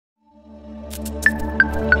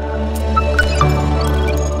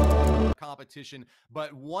competition,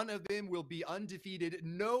 but one of them will be undefeated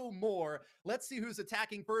no more. Let's see who's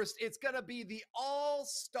attacking first. It's gonna be the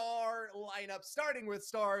all-star lineup, starting with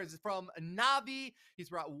stars from NAVI. He's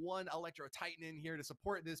brought one Electro Titan in here to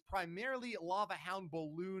support this primarily Lava Hound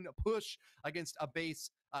balloon push against a base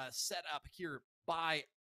set up here by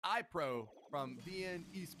iPro from VN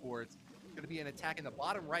Esports. Going to be an attack in the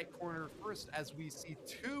bottom right corner first, as we see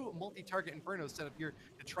two multi-target Infernos set up here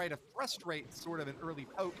to try to frustrate sort of an early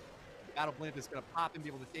poke. Battle Blend is going to pop and be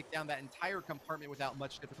able to take down that entire compartment without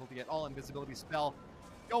much difficulty at all. Invisibility spell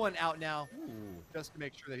going out now, just to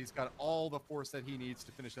make sure that he's got all the force that he needs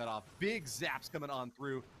to finish that off. Big zaps coming on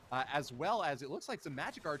through, as well as it looks like some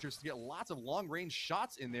magic archers to get lots of long-range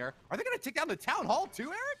shots in there. Are they going to take down the Town Hall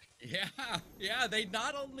too, Eric? Yeah, they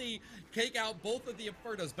not only take out both of the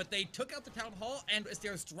Infernos, but they took out the Town Hall, and as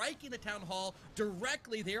they're striking the Town Hall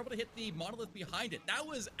directly, they're able to hit the Monolith behind it. That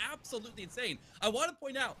was absolutely insane. I want to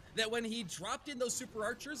point out that when he dropped in those super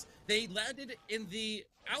archers, they landed in the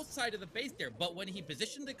outside of the base there, but when he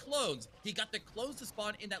positioned the clones, he got the clones to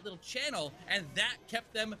spawn in that little channel, and that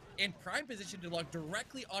kept them in prime position to log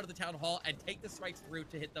directly onto the Town Hall and take the strikes through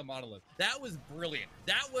to hit the Monolith. That was brilliant.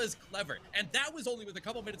 That was clever. And that was only with a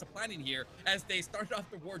couple minutes of planning here, as they started off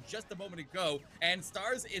the war just a moment ago, and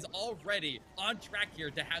Stars is already on track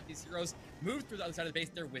here to have these heroes move through the other side of the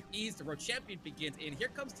base there with ease. The Road Champion begins in. Here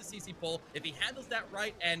comes the CC pull. If he handles that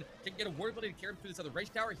right and can get a ward ability to carry him through this other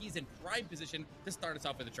rage tower, he's in prime position to start us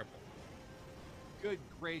off with a triple. Good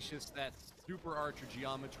gracious, that super archer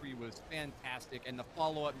geometry was fantastic, and the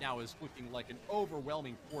follow-up now is looking like an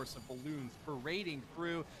overwhelming force of balloons parading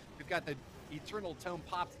through. We've got the Eternal Tome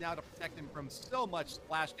pops now to protect him from so much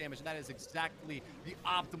splash damage, and that is exactly the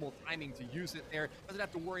optimal timing to use it there. Doesn't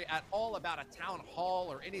have to worry at all about a Town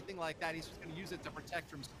Hall or anything like that. He's just going to use it to protect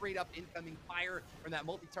from straight up incoming fire from that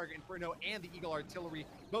multi-target Inferno and the Eagle Artillery,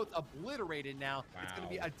 both obliterated now. Wow. It's going to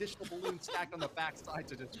be additional balloons stacked on the backside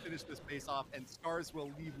to just finish this base off, and Stars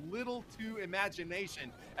will leave little to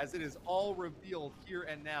imagination as it is all revealed here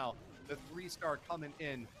and now. The 3-star coming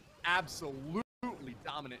in absolutely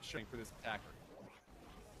dominant showing for this attacker.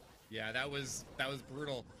 Yeah, that was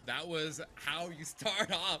brutal. That was how you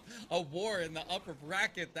start off a war in the upper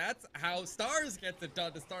bracket. That's how Stars gets it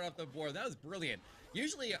done to start off the war. That was brilliant.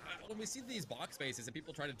 Usually, when we see these box spaces and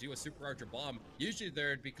people try to do a super archer bomb, usually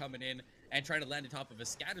they'd be coming in and trying to land on top of a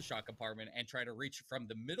scatter shot compartment and try to reach from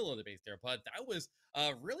the middle of the base there. But that was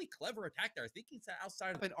a really clever attack there. I think he's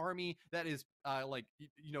outside of an army that is like,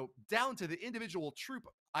 you know, down to the individual troop,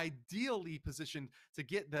 ideally positioned to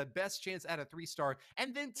get the best chance at a 3-star,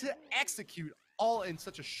 and then to execute all in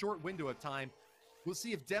such a short window of time. We'll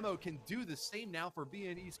see if Demo can do the same now for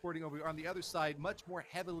VN Esporting over on the other side, much more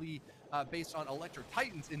heavily based on Electro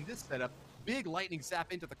Titans in this setup. Big lightning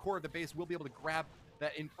zap into the core of the base. We'll be able to grab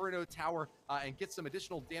that Inferno tower and get some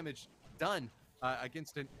additional damage done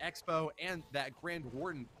against an Expo and that Grand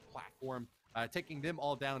Warden platform. Taking them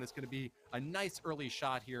all down is going to be a nice early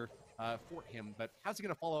shot here for him. But how's he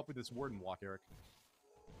going to follow up with this Warden walk, Eric?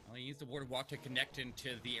 Well, he used the Warden walk to connect into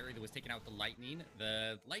the area that was taken out with the lightning.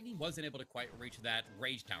 The lightning wasn't able to quite reach that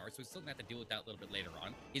rage tower, so he's still gonna have to deal with that a little bit later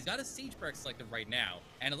on. He's got a siege barrack selected right now,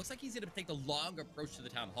 and it looks like he's gonna take the long approach to the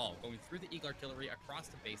Town Hall, going through the Eagle Artillery across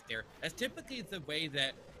the base there. That's typically the way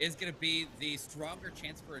that is gonna be the stronger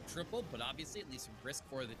chance for a triple, but obviously at least some risk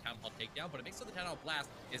for the Town Hall takedown. But it makes sure the Town Hall blast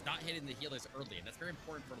is not hitting the healers early, and that's very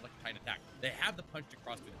important for an Electro Titan attack. They have the punch to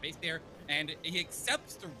cross through the base there, and he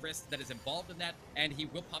accepts the risk that is involved in that, and he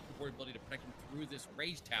will pop the board ability to protect him through this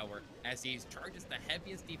rage tower as he charges the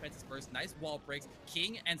heaviest defenses first. Nice wall breaks.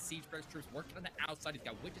 King and siege barracks troops working on the outside. He's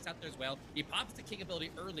got witches out there as well. He pops the King ability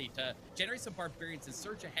early to generate some barbarians and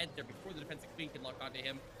surge ahead there before the defensive queen can lock onto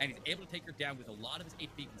him, and he's able to take her down with a lot of his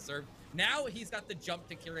HP conserved. Now he's got the jump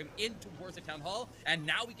to carry him in towards the Town Hall, and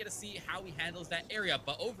now we get to see how he handles that area.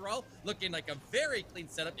 But overall, looking like a very clean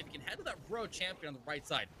setup. If he can handle that Road Champion on the right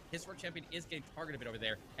side, his Road Champion is getting targeted a bit over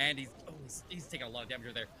there, and he's taking a lot of damage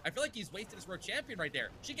over there. I feel like he's wasted his Road Champion right there.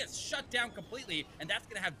 She gets shut down completely, and that's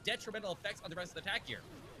going to have detrimental effects on the rest of the attack here.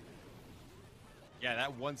 Yeah,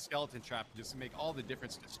 that one skeleton trap just make all the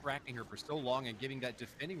difference, distracting her for so long and giving that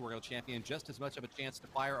defending Royal Champion just as much of a chance to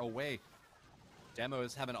fire away. Demo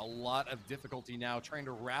is having a lot of difficulty now trying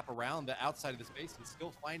to wrap around the outside of the space and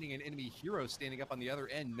still finding an enemy hero standing up on the other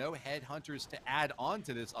end. No headhunters to add on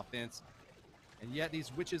to this offense. And yet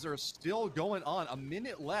these witches are still going on. A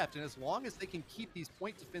minute left, and as long as they can keep these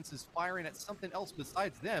point defenses firing at something else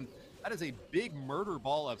besides them, that is a big murder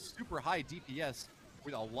ball of super high DPS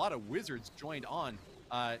with a lot of wizards joined on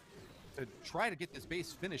to try to get this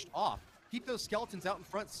base finished off. keep those skeletons out in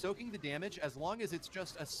front, soaking the damage. As long as it's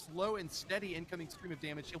just a slow and steady incoming stream of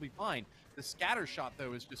damage, he'll be fine. The scatter shot,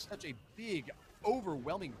 though, is just such a big,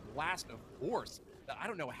 overwhelming blast of force that I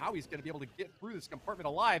don't know how he's going to be able to get through this compartment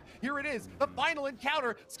alive. Here it is, the final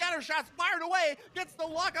encounter. Scatter shots fired away, gets the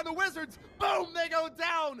lock on the wizards. Boom, they go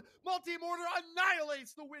down. Multi-mortar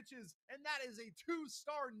annihilates the witches, and that is a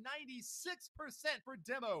 2-star, 96% for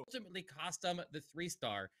Demo. Ultimately cost them the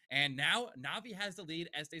 3-star, and now Navi has the lead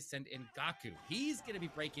as they send in Gaku. He's going to be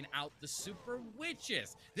breaking out the Super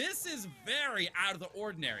Witches. This is very out of the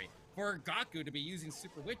ordinary for Gaku to be using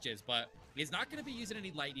Super Witches, but he's not going to be using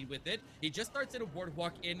any lightning with it. He just starts in a ward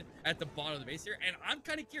walk in at the bottom of the base here, and I'm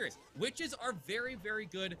kind of curious. Witches are very, very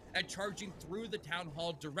good at charging through the town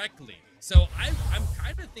hall directly. So I'm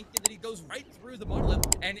kind of thinking that he goes right through the monolith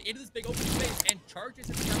and into this big open space and charges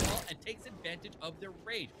into the town hall and takes advantage of their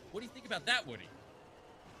rage. What do you think about that, Woody?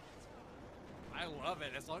 I love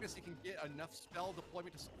it. As long as he can get enough spell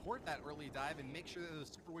deployment to support that early dive and make sure that those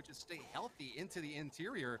Super Witches stay healthy into the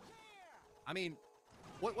interior. I mean,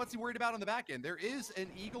 what's he worried about on the back end? There is an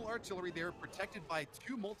Eagle Artillery there protected by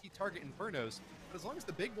 2 multi-target Infernos, but as long as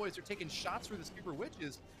the big boys are taking shots for the Super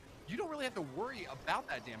Witches, you don't really have to worry about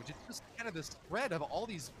that damage. It's just kind of the spread of all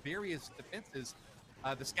these various defenses.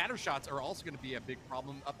 The scatter shots are also going to be a big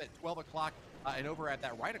problem up at 12 o'clock and over at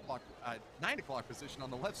that 9 o'clock position on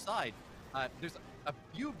the left side. There's a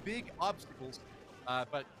few big obstacles,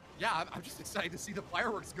 but yeah, I'm just excited to see the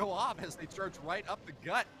fireworks go off as they charge right up the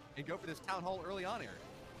gut and go for this town hall early on here.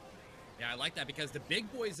 Yeah, I like that because the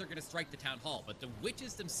big boys are going to strike the town hall, but the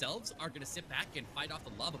witches themselves are going to sit back and fight off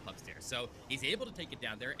the lava pups there. So he's able to take it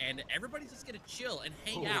down there, and everybody's just going to chill and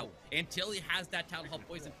hang out until he has that town hall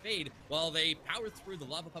poison fade while they power through the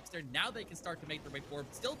lava pups there. Now they can start to make their way forward,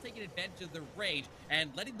 still taking advantage of the rage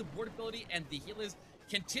and letting the ward ability and the healers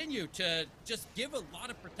continue to just give a lot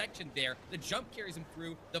of protection there. The jump carries him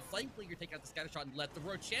through. The flank leader taking out the scatter shot and let the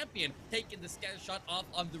road champion taking the scatter shot off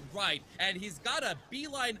on the right. And he's got a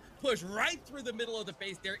beeline push right through the middle of the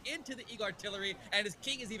base there into the Eagle Artillery. And his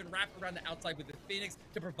king is even wrapped around the outside with the Phoenix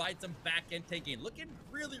to provide some back end taking. Looking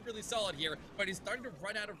really, really solid here, but he's starting to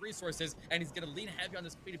run out of resources and he's going to lean heavy on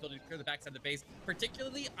this queen ability to clear the backside of the base.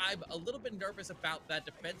 Particularly, I'm a little bit nervous about that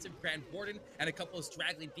defensive Grand Warden and a couple of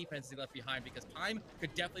straggling defenses he left behind because time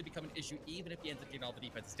could definitely become an issue even if he ends up getting all the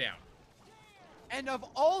defenses down. And of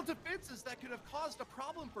all defenses that could have caused a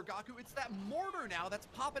problem for Gaku, it's that mortar now that's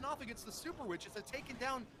popping off against the Super Witches that taken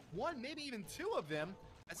down 1, maybe even 2 of them.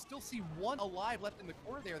 I still see 1 alive left in the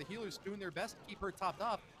core there. The healers doing their best to keep her topped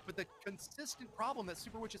off, but the consistent problem that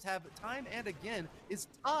Super Witches have time and again is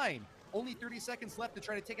time. Only 30 seconds left to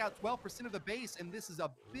try to take out 12% of the base, and this is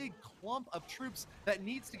a big clump of troops that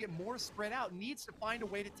needs to get more spread out, needs to find a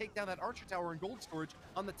way to take down that Archer Tower and gold storage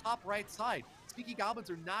on the top right side. Sneaky Goblins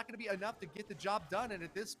are not going to be enough to get the job done, and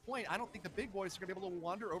at this point, I don't think the big boys are going to be able to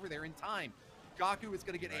wander over there in time. Gaku is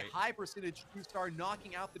going to get a high percentage 2-star,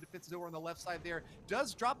 knocking out the defenses over on the left side there.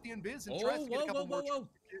 Does drop the invis and tries to get a couple more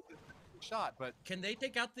shot, but can they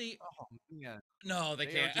take out the... Oh, man. No, they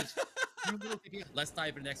can't. Just Let's dive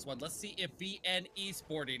into the next one. Let's see if VN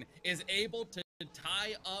Esporting is able to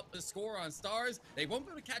tie up the score on stars. They won't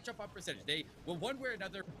be able to catch up on percentage. They will one way or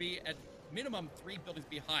another be at minimum 3 buildings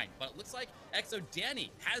behind, but it looks like Exo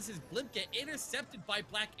Danny has his blimp get intercepted by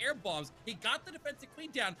black air bombs. He got the defensive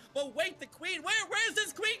queen down, but wait, the queen, where is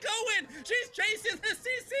this queen going? She's chasing the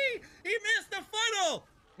CC. He missed the funnel.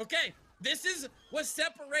 Okay, this is what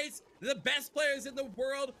separates the best players in the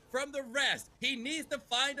world from the rest. He needs to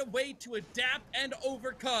find a way to adapt and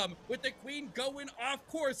overcome. With the queen going off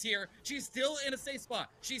course here, she's still in a safe spot.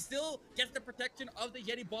 She still gets the protection of the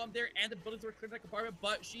Yeti bomb there and the buildings are clear in that compartment,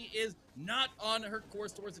 but she is not on her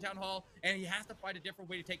course towards the town hall, and he has to find a different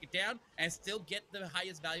way to take it down and still get the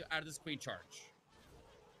highest value out of this queen charge.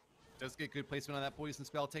 Does get good placement on that poison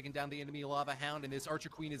spell, taking down the enemy lava hound, and this Archer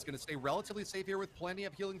Queen is going to stay relatively safe here with plenty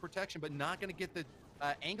of healing protection, but not going to get the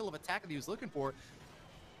angle of attack that he was looking for.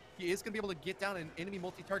 He is going to be able to get down an enemy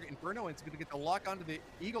multi-target Inferno, and it's going to get the lock onto the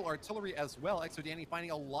Eagle Artillery as well. Exo Danny finding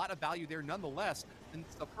a lot of value there nonetheless. And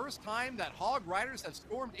it's the first time that Hog Riders have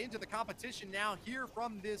stormed into the competition now here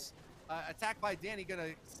from this attack by Danny. Going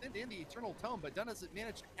to send in the Eternal Tome, but doesn't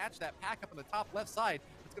manage to catch that pack up on the top left side.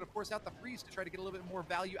 It's going to force out the freeze to try to get a little bit more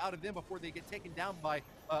value out of them before they get taken down by,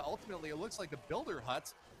 ultimately, it looks like the Builder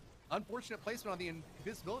Huts. Unfortunate placement on the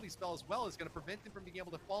invisibility spell as well is going to prevent them from being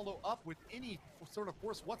able to follow up with any sort of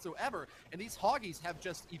force whatsoever. And these Hoggies have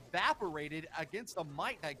just evaporated against the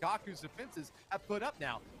might that Gaku's defenses have put up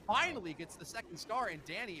now. Finally gets the 2nd star, and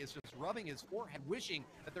Danny is just rubbing his forehead, wishing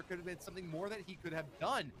that there could have been something more that he could have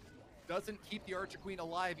done. doesn't keep the Archer Queen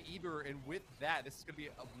alive either, and with that, this is going to be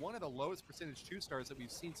one of the lowest percentage 2-stars that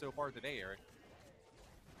we've seen so far today, Eric.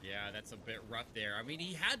 Yeah, that's a bit rough there. I mean,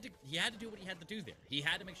 he had to do what he had to do there. He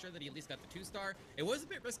had to make sure that he at least got the 2-star. It was a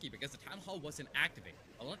bit risky because the Town Hall wasn't activated.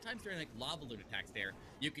 A lot of times during like lava loot attacks there,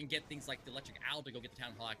 you can get things like the Electric Owl to go get the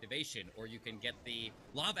Town Hall activation, or you can get the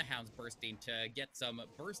Lava Hounds bursting to get some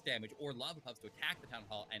burst damage, or Lava Pups to attack the Town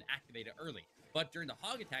Hall and activate it early. But during the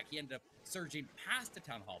Hog attack, he ended up surging past the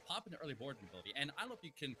Town Hall, popping the early boarding ability. And I don't know if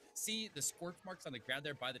you can see the scorch marks on the ground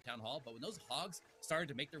there by the Town Hall, but when those Hogs started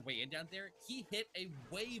to make their way in down there, he hit a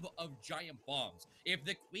wave of giant bombs. If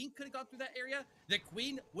the Queen could have gone through that area, the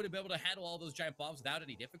Queen would have been able to handle all those giant bombs without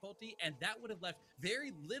any difficulty, and that would have left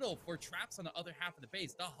very little for traps on the other half of the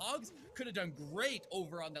base. The Hogs could have done great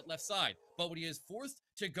over on that left side, but when he is forced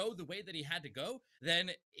to go the way that he had to go,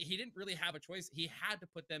 then he didn't really have a choice. He had to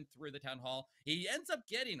put them through the Town Hall. He ends up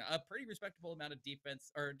getting a pretty respectable amount of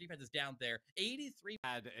defense, or defenses down there. 83.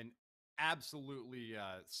 Had an absolutely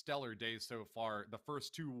stellar day so far. The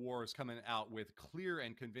first 2 wars coming out with clear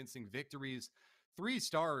and convincing victories,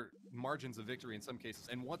 3-star margins of victory in some cases,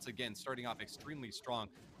 and once again starting off extremely strong.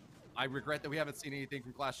 I regret that we haven't seen anything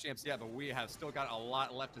from Clash Champs yet, but we have still got a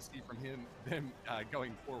lot left to see from them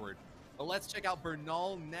going forward. But let's check out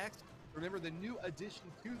Bernal next. Remember, the new addition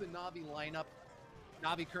to the NAVI lineup.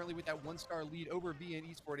 NAVI currently with that 1-star lead over VN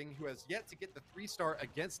Esporting, who has yet to get the 3-star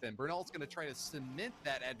against them. Bernal's going to try to cement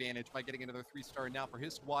that advantage by getting another 3-star now for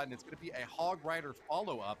his squad, and it's going to be a Hog Rider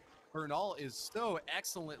follow-up. Bernal is so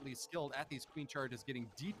excellently skilled at these queen charges, getting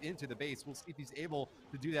deep into the base. We'll see if he's able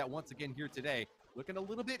to do that once again here today. Looking a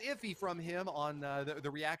little bit iffy from him on the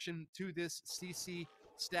reaction to this CC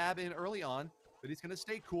stab in early on, but he's going to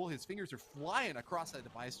stay cool. His fingers are flying across that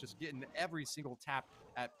device, just getting every single tap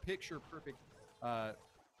at picture-perfect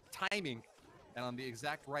timing and on the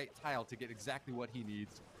exact right tile to get exactly what he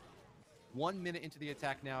needs. 1 minute into the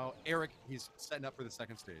attack now. Eric, he's setting up for the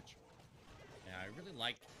second stage. Yeah, I really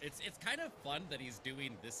like it's kind of fun that he's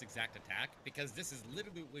doing this exact attack, because this is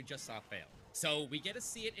literally what we just saw fail. So we get to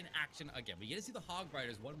see it in action again. We get to see the Hog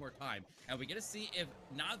Riders one more time, and we get to see if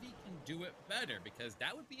NAVI can do it better, because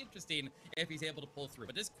that would be interesting if he's able to pull through.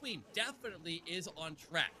 But this Queen definitely is on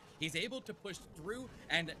track. He's able to push through,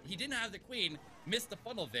 and he didn't have the Queen miss the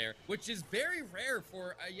funnel there, which is very rare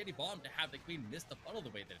for a Yeti Bomb to have the Queen miss the funnel the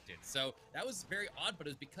way that it did. So that was very odd, but it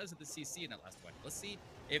was because of the CC in that last one. Let's see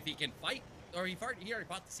if he can fight, or he already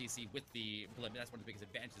bought the CC with the blimp. That's one of the biggest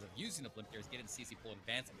advantages of using the blimp here, is getting the CC full in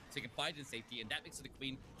advance, so he can fight in safety, and that makes it the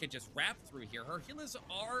Queen can just wrap through here. Her healers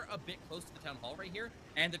are a bit close to the Town Hall right here,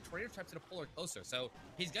 and the Tornado Trap's gonna pull her closer, so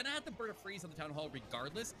he's gonna have to burn a freeze on the Town Hall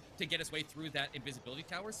regardless to get his way through that invisibility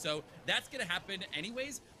tower. So that's gonna happen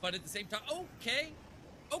anyways, but at the same time, okay,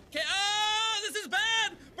 this is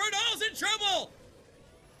bad. Bernal's in trouble.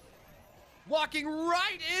 Walking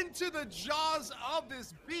right into the jaws of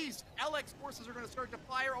this beast. LX forces are going to start to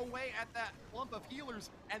fire away at that clump of healers,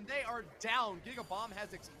 and they are down. Giga Bomb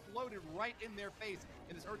has exploded right in their face,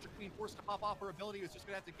 and this Archer Queen, forced to pop off her ability, is just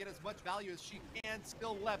going to have to get as much value as she can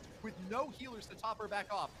still left, with no healers to top her back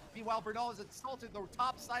off. Meanwhile, Bernal has assaulted the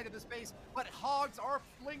top side of the space, but Hogs are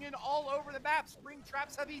flinging all over the map. Spring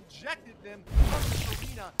traps have ejected them from the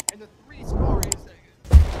arena, and the 3-star is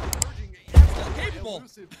emerging capable.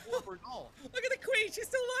 elusive for Bernal. Look at the Queen. She's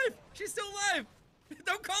still alive. She's still alive.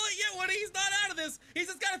 Don't call it yet, Woody. He's not out of this. He's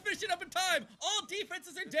just got to finish it up in time. All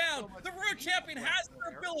defenses are down. The Royal Champion has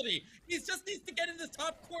her ability. He just needs to get in this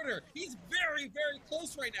top corner. He's very, very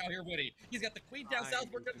close right now here, Woody. He's got the Queen down south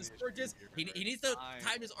working on the Scourges. He needs to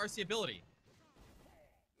time his RC ability.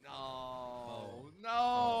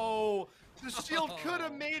 No. The shield could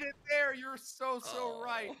have made it there. You're so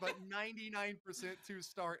right. But 99%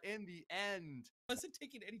 2-star in the end. Wasn't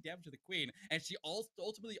taking any damage to the Queen, and she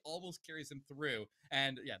ultimately almost carries him through.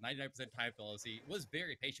 And yeah, 99% time fellows. He was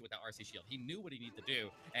very patient with that RC shield. He knew what he needed to do,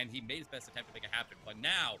 and he made his best attempt to make it happen. But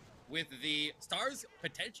now, with the stars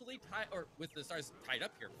potentially tied, or with the stars tied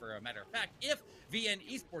up here, for a matter of fact, if VN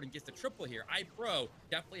Esporting gets the triple here, iPro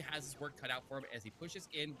definitely has his work cut out for him as he pushes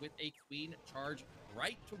in with a Queen charge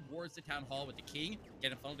right towards the Town Hall with the King,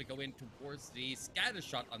 getting funneled to go in towards the scatter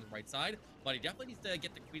shot on the right side, but he definitely needs to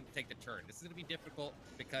get the Queen to take the turn. This is going to be difficult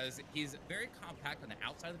because he's very compact on the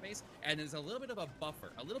outside of the base, and there's a little bit of a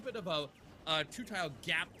buffer, a little bit of a 2-tile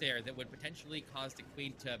gap there that would potentially cause the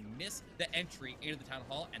Queen to miss the entry into the Town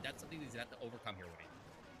Hall, and that's something he's going to have to overcome here, Woody.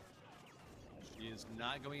 She is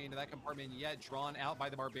not going into that compartment yet, drawn out by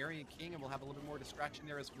the Barbarian King, and we'll have a little bit more distraction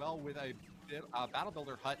there as well with a Battle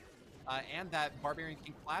Builder hut and that Barbarian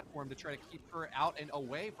King platform to try to keep her out and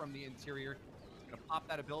away from the interior. Gonna pop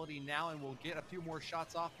that ability now, and we'll get a few more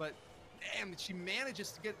shots off, but Damn, she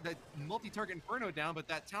manages to get the multi-target Inferno down, but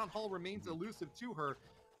that Town Hall remains elusive to her.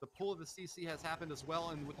 The pull of the CC has happened as well,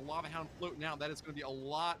 and with the Lava Hound floating out, that is going to be a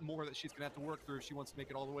lot more that she's going to have to work through if she wants to make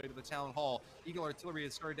it all the way to the Town Hall. Eagle Artillery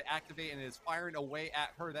has started to activate and is firing away at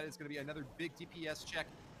her. That is going to be another big DPS check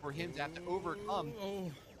for him to have to overcome.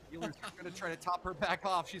 Healers are going to try to top her back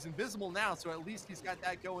off. She's invisible now, so at least he's got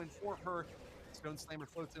that going for her. Stone Slammer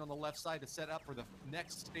floats in on the left side to set up for the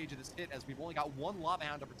next stage of this hit, as we've only got one Lava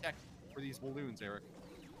Hound to protect for these balloons, Eric.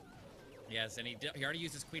 Yes, and he already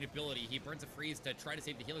used his Queen ability. He burns a freeze to try to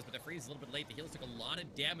save the healers, but the freeze is a little bit late. The healers took a lot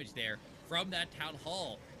of damage there from that Town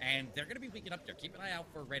Hall, and they're going to be weakened up there. Keep an eye out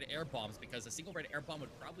for red air bombs, because a single red air bomb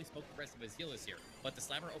would probably smoke the rest of his healers here. But the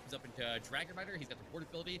Slammer opens up into Dragon Rider. He's got the port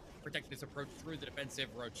ability, protecting his approach through the defensive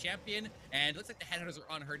road champion, and looks like the headhunters are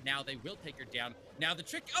on her now. They will take her down. Now the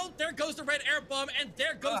trick, oh, there goes the red air bomb, and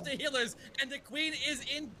there goes the healers, and the Queen is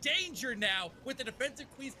in danger now with the defensive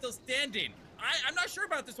Queen still standing. I'm not sure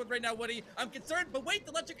about this one right now, Woody. I'm concerned, but wait,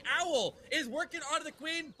 the Electric Owl is working onto the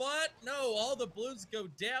Queen, but no, all the balloons go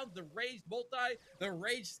down. The Raged Multi, the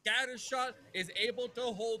Raged Scatter Shot is able to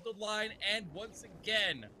hold the line, and once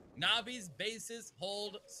again, Navi's bases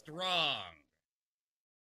hold strong.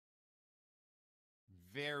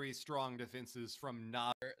 Very strong defenses from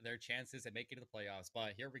Navi. Their chances at making it to the playoffs,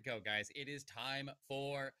 but here we go, guys. It is time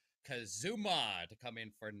for Kazuma to come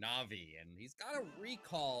in for Navi, and he's got a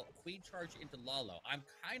recall Queen Charge into Lalo. I'm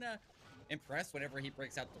kind of impressed whenever he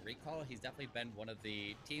breaks out the recall. He's definitely been one of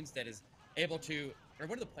the teams that is able to, or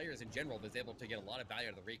one of the players in general that's able to get a lot of value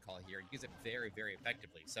out of the recall here and use it very, very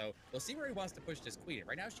effectively. So we'll see where he wants to push this Queen.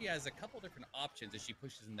 Right now she has a couple different options as she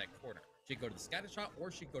pushes in that corner. She could go to the scatter shot,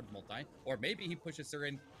 or she could go to multi, or maybe he pushes her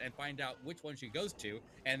in and find out which one she goes to,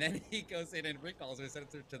 and then he goes in and recalls her and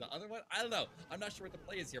sends her to the other one. I don't know. I'm not sure what the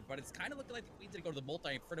play is here, but it's kind of looking like the Queen's gonna go to the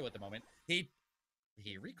multi Inferno at the moment. He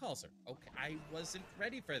recalls her. Okay, I wasn't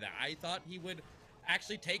ready for that. I thought he would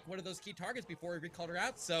actually take one of those key targets before he recalled her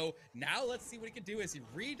out. So now let's see what he can do as he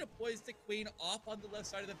redeploys the Queen off on the left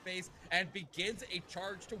side of the base and begins a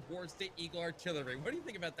charge towards the Eagle Artillery. What do you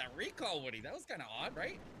think about that recall, Woody? That was kind of odd,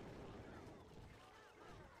 right?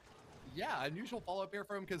 Yeah, unusual follow-up here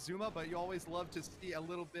from Kazuma, but you always love to see a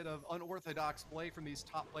little bit of unorthodox play from these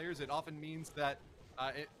top players. It often means that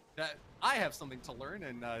that I have something to learn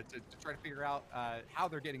and to try to figure out how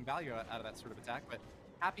they're getting value out of that sort of attack. But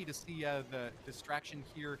happy to see the distraction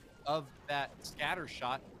here of that scatter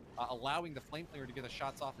shot, allowing the Flame Flanger to get the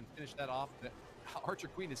shots off and finish that off. The Archer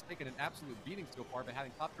Queen has taken an absolute beating so far, but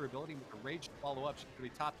having popped her ability with the Rage to follow up, she's going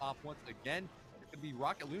to be topped off once again. Could be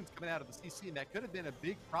rocket loons coming out of the CC, and that could have been a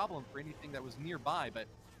big problem for anything that was nearby, but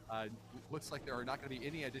looks like there are not going to be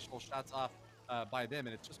any additional shots off by them,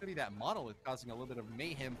 and it's just going to be that Monolith causing a little bit of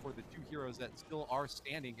mayhem for the two heroes that still are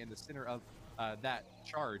standing in the center of that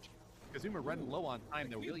charge. Kazuma running low on time,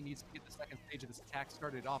 though, really needs to get the second stage of this attack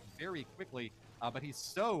started off very quickly, but he's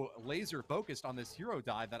so laser focused on this hero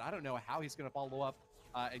dive that I don't know how he's going to follow up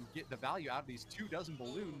and get the value out of these 24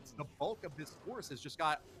 balloons. The bulk of this force has just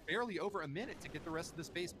got barely over a minute to get the rest of this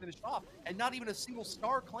base finished off, and not even a single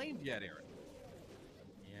star claimed yet, Eric.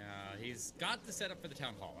 Yeah, he's got the setup for the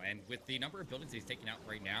Town Hall, and with the number of buildings he's taking out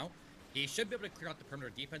right now, he should be able to clear out the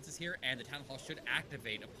perimeter defenses here, and the Town Hall should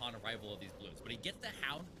activate upon arrival of these balloons. But he gets the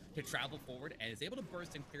Hound to travel forward and is able to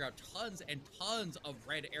burst and clear out tons and tons of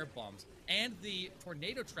red air bombs and the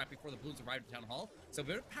tornado trap before the balloons arrive at Town Hall. So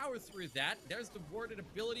we're going to power through that. There's the warded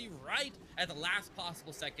ability right at the last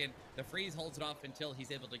possible second. The freeze holds it off until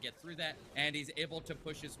he's able to get through that, and he's able to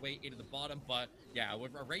push his way into the bottom. But yeah,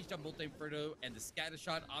 with a raged up multi Inferno and the scatter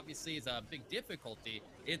shot obviously is a big difficulty.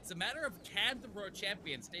 It's a matter of, can the Road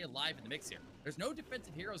Champion stay alive in the mix here? There's no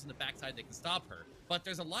defensive heroes in the backside that can stop her, but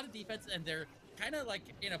there's a lot of defense, and they're kind of like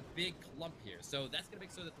in a big clump here. So that's going to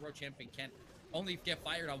make sure that the Road Champion can't only get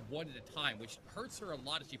fired on one at a time, which hurts her a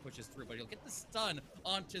lot as she pushes through, but he'll get the stun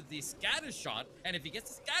onto the scatter shot, and if he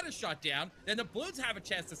gets the scatter shot down, then the balloons have a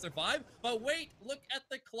chance to survive. But wait, look at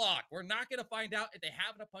the clock. We're not going to find out if they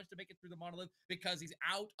have enough punch to make it through the Monolith, because he's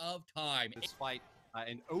out of time. This fight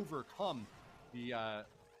and overcome the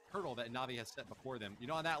hurdle that Navi has set before them. You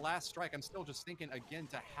know, on that last strike, I'm still just thinking again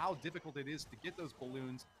to how difficult it is to get those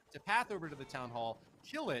balloons to path over to the Town Hall,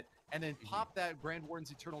 kill it, and then pop that Grand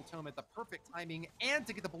Warden's Eternal Tome at the perfect timing, and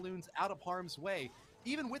to get the balloons out of harm's way.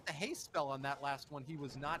 Even with the haste spell on that last one, he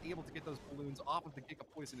was not able to get those balloons off of the Giga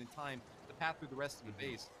Poison in time to path through the rest of the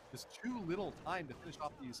base. Just too little time to finish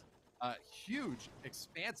off these huge,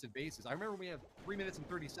 expansive bases. I remember we had 3 minutes and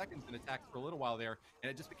 30 seconds in attacks for a little while there, and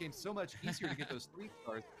it just became so much easier to get those 3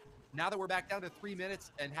 stars. Now that we're back down to 3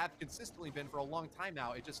 minutes and have consistently been for a long time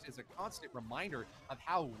now, it just is a constant reminder of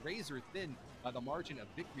how razor thin the margin of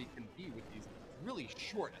victory can be with these really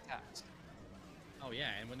short attacks. Oh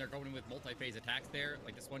yeah, and when they're going in with multi-phase attacks there,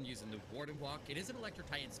 like this one using the Warden Walk, it is an Electro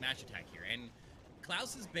Titan smash attack here, and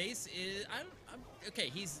Klaus's base is,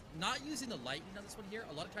 okay, he's not using the lightning on this one here.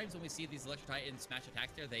 A lot of times when we see these Electro Titan smash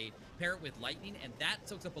attacks there, they pair it with lightning, and that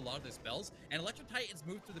soaks up a lot of the spells. And Electro Titans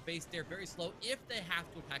move through the base there very slow if they have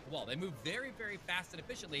to attack a wall. They move very, very fast and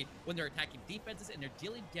efficiently when they're attacking defenses and they're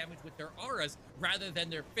dealing damage with their auras rather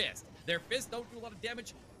than their fists. Their fists don't do a lot of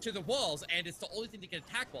damage to the walls, and it's the only thing that can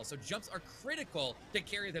attack walls. So jumps are critical to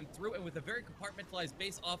carry them through, and with a very compartmentalized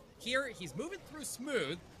base off here, he's moving through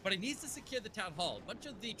smooth, but he needs to secure the town hall. A bunch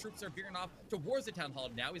of the troops are veering off towards the town hall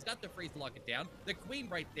now. He's got the freeze to lock it down. The queen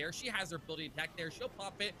right there, she has her ability to attack there. She'll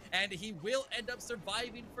pop it, and he will end up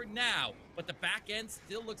surviving for now. But the back end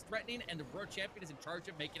still looks threatening, and the world champion is in charge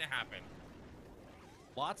of making it happen.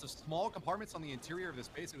 Lots of small compartments on the interior of this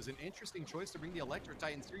base. It was an interesting choice to bring the Electro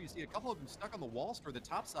Titans here. You see a couple of them stuck on the walls for the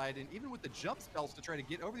top side, and even with the jump spells to try to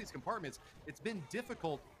get over these compartments, it's been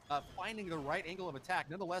difficult finding the right angle of attack.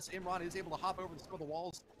 Nonetheless, Imran is able to hop over some of the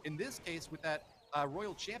walls. In this case, with that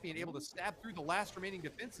Royal Champion able to stab through the last remaining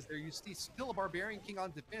defenses there. You see still a Barbarian King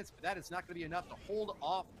on defense, but that is not going to be enough to hold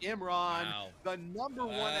off Imran, the number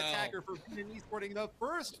one attacker for Esporting, the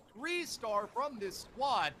first 3-star from this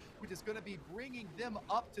squad, which is going to be bringing them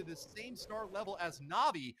up to the same star level as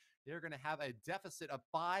NAVI. They're going to have a deficit of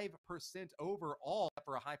 5% overall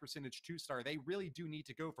for a high percentage 2-star. They really do need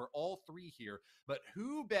to go for all 3 here, but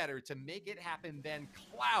who better to make it happen than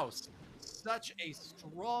Klaus? Such a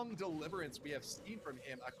strong deliverance we have seen from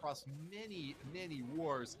him across many, many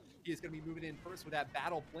wars. He is going to be moving in first with that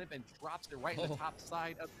battle blimp and drops it right in the top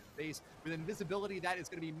side of the base. With invisibility, that is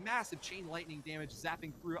going to be massive chain lightning damage,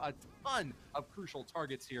 zapping through a ton of crucial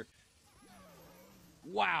targets here.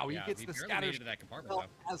 Wow, he gets the scatter into that compartment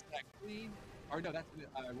as that queen. Or no, that's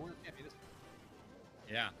Royal Champion.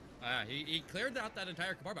 Yeah, he cleared out that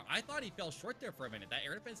entire compartment. I thought he fell short there for a minute. That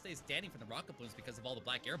air defense stays standing from the rocket balloons because of all the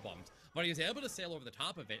black air bombs, but he was able to sail over the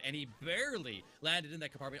top of it, and he barely landed in that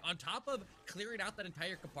compartment. On top of clearing out that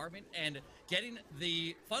entire compartment and getting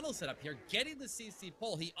the funnel set up here, getting the CC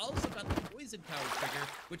pole, he also got the poison tower trigger,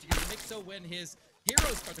 which can make so when his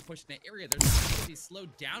heroes start to push in that area, they're not going to be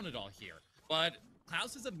slowed down at all here. But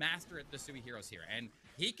Klaus is a master at pursuing heroes here, and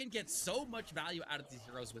he can get so much value out of these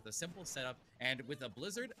heroes with a simple setup and with a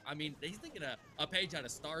Blizzard. I mean, he's thinking a page out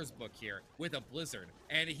of Star's book here with a Blizzard,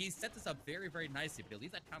 and he set this up very, very nicely, but he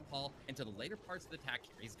leaves that Town Hall into the later parts of the attack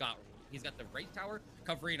here. He's got the Rage Tower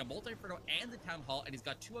covering a Multi-Inferno and the Town Hall, and he's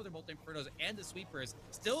got 2 other Multi-Infernos and the Sweepers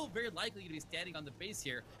still very likely to be standing on the base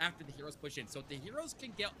here after the heroes push in. So if the heroes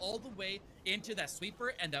can get all the way into that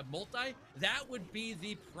Sweeper and that Multi, that would be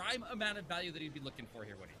the prime amount of value that he'd be looking for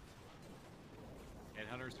here, Woody. And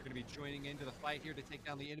Hunters are going to be joining into the fight here to take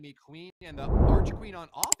down the enemy Queen. And the Archer Queen on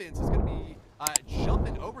offense is going to be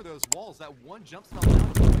jumping over those walls. That one jump spell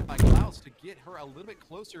down by Klaus to get her a little bit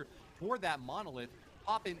closer toward that Monolith.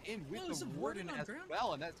 Popping in with the Warden as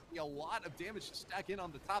well. And that's going to be a lot of damage to stack in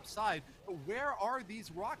on the top side. But where are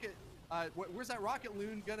these rocket... where's that rocket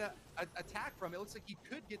loon going to attack from? It looks like he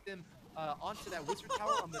could get them onto that Wizard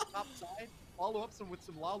Tower on the top side. Follow up with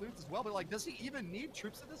some LaLos as well. But, like, does he even need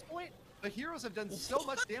troops at this point? The heroes have done so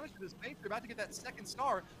much damage to this base. They're about to get that 2nd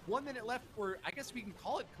star. 1 minute left for, I guess we can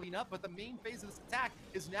call it cleanup, but the main phase of this attack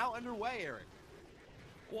is now underway, Eric.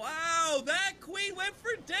 Wow, that queen went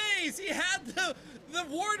for days. He had the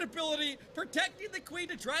ward ability protecting the queen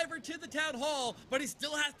to drive her to the town hall, but he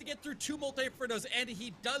still has to get through 2 multi-infernos, and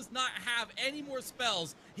he does not have any more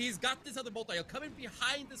spells. He's got this other multi. He'll come in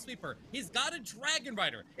behind the sweeper. He's got a Dragon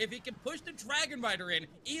Rider. If he can push the Dragon Rider in,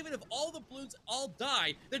 even if all the balloons all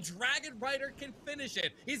die, the Dragon Rider can finish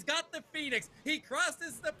it. He's got the Phoenix. He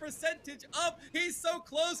crosses the percentage up. He's so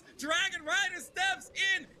close. Dragon Rider steps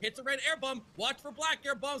in, hits a red air bomb. Watch for black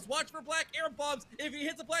air bombs. Watch for black air bombs. If he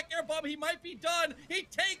hits a black air bomb, he might be done. He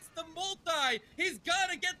takes the multi. He's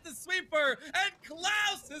gonna get the sweeper, and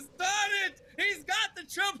Klaus has done it. He's got the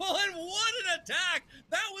triple, and what an attack.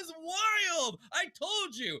 That was wild. I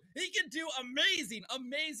told you, he can do amazing,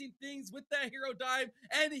 amazing things with that hero dive,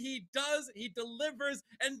 and he does. He delivers,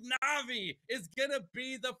 and NAVI is gonna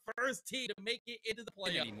be the first team to make it into the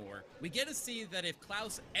play anymore. We get to see that if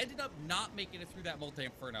Klaus ended up not making it through that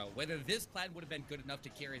multi-inferno, whether this plan would have been good enough to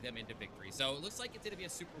carry them into victory. So it looks like it's gonna be a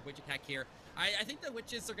super witch attack here. I think the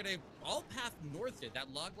witches are gonna all path north it.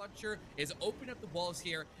 That log launcher is opening up the walls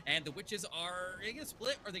here, and the witches are gonna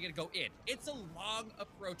split, or are they gonna go in? It's a long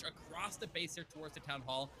approach across the base here towards the town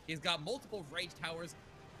hall. He's got multiple rage towers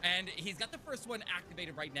And he's got the first one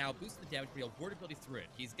activated right now, boost the damage, but he'll ward ability through it.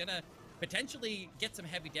 He's gonna potentially get some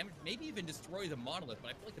heavy damage, maybe even destroy the Monolith, but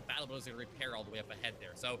I feel like the battle is gonna repair all the way up ahead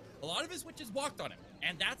there. So a lot of his witches walked on him,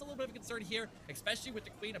 and that's a little bit of a concern here, especially with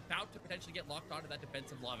the Queen about to potentially get locked onto that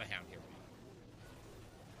defensive Lava Hound here.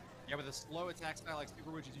 Yeah, with a slow attack style like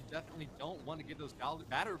Super Witches, you definitely don't want to give those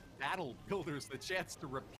battle builders the chance to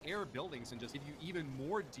repair buildings and just give you even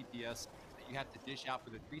more DPS that you have to dish out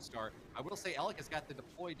for the 3-star. I will say Alec has got the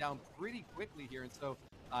deploy down pretty quickly here, and so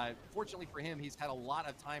fortunately for him, he's had a lot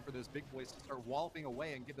of time for those big boys to start walloping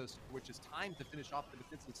away and give those Super Witches time to finish off the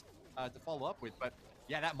defenses to follow up with. But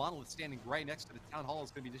yeah, that Monolith standing right next to the Town Hall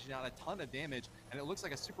is going to be dishing out a ton of damage, and it looks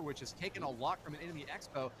like a Super Witch has taken a lock from an enemy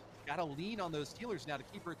Expo. Got to lean on those healers now to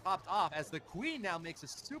keep her topped off as the Queen now makes a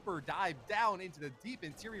super dive down into the deep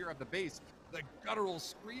interior of the base. The guttural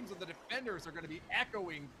screams of the defenders are going to be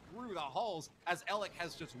echoing through the halls as Alec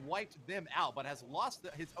has just wiped them out, but has lost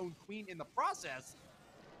his own Queen in the process.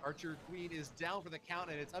 Archer Queen is down for the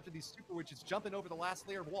count, and it's up to these Super Witches jumping over the last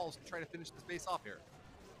layer of walls to try to finish this base off here.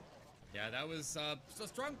 Yeah, that was a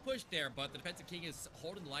strong push there, but the defensive king is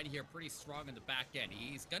holding the line here pretty strong in the back end.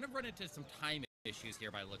 He's going to run into some time issues here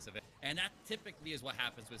by the looks of it, and that typically is what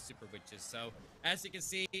happens with Super Witches. So as you can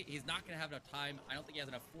see, he's not going to have enough time. I don't think he has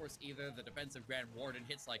enough force either. The defensive Grand Warden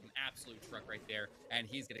hits like an absolute truck right there, and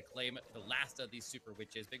he's going to claim the last of these Super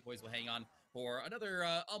Witches. Big boys will hang on for another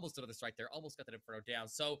almost another strike there, almost got that Inferno down.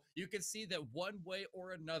 So you can see that one way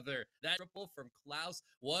or another, that triple from Klaus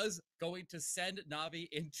was going to send Navi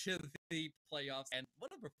into the playoffs, and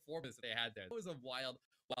what a performance they had there. It was a wild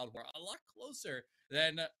war, a lot closer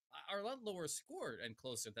than or a lot lower score and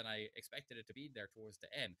closer than I expected it to be there towards the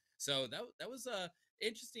end. So that was a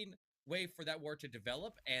interesting way for that war to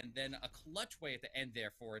develop, and then a clutch way at the end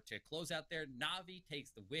there for it to close out there. Navi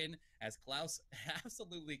takes the win as Klaus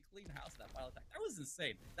absolutely clean house that final attack. That was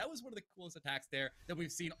insane. That was one of the coolest attacks there that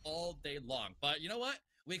we've seen all day long. But you know what?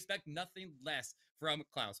 We expect nothing less from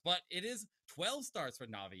Klaus. But it is 12 stars for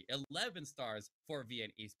Navi, 11 stars for VN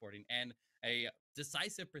Esporting, and a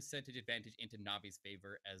decisive percentage advantage into Navi's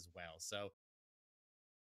favor as well. So